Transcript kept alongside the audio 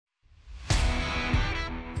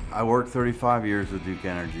I worked 35 years with Duke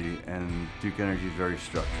Energy, and Duke Energy is very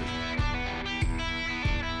structured.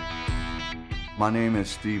 My name is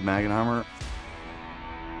Steve Magenheimer.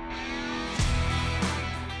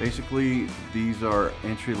 Basically, these are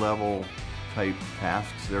entry-level type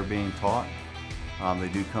tasks they're being taught. They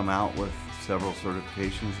do come out with several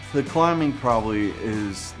certifications. The climbing probably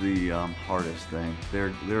is the hardest thing. They're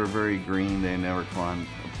very green. They never climbed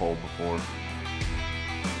a pole before.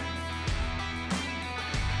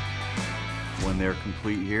 When they're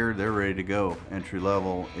complete here, they're ready to go, entry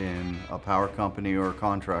level in a power company or a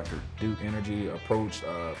contractor. Duke Energy approached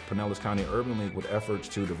Pinellas County Urban League with efforts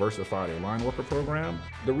to diversify their line worker program.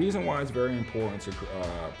 The reason why it's very important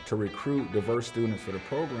to recruit diverse students for the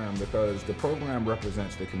program, because the program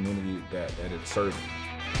represents the community that it's serving.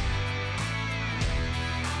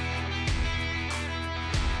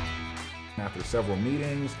 After several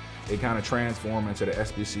meetings, it kind of transformed into the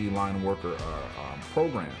SBC line worker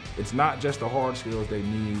program. It's not just the hard skills they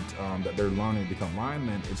need that they're learning to become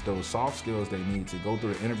linemen, it's those soft skills they need to go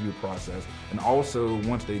through the interview process, and also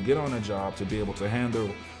once they get on a job to be able to handle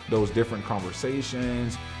those different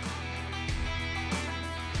conversations.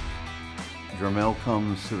 Jamel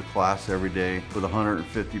comes to the class every day with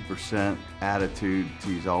 150% attitude.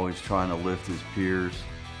 He's always trying to lift his peers.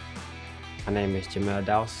 My name is Jamel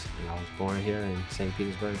Dowse, and I was born here in St.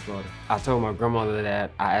 Petersburg, Florida. I told my grandmother that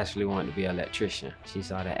I actually wanted to be an electrician. She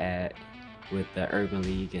saw the ad with the Urban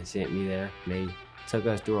League and sent me there. They took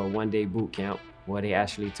us through a one-day boot camp where they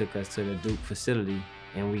actually took us to the Duke facility,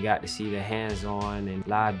 and we got to see the hands-on and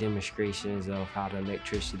live demonstrations of how the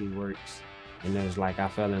electricity works. And it was like I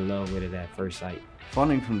fell in love with it at first sight.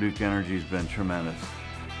 Funding from Duke Energy has been tremendous.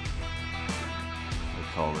 They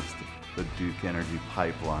call this the Duke Energy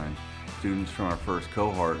pipeline. Students from our first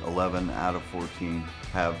cohort, 11 out of 14,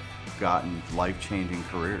 have gotten life-changing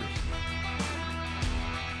careers.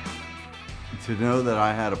 To know that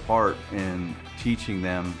I had a part in teaching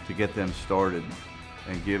them to get them started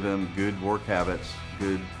and give them good work habits,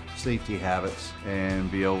 good safety habits,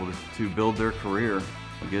 and be able to build their career,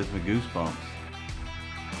 it gives me goosebumps.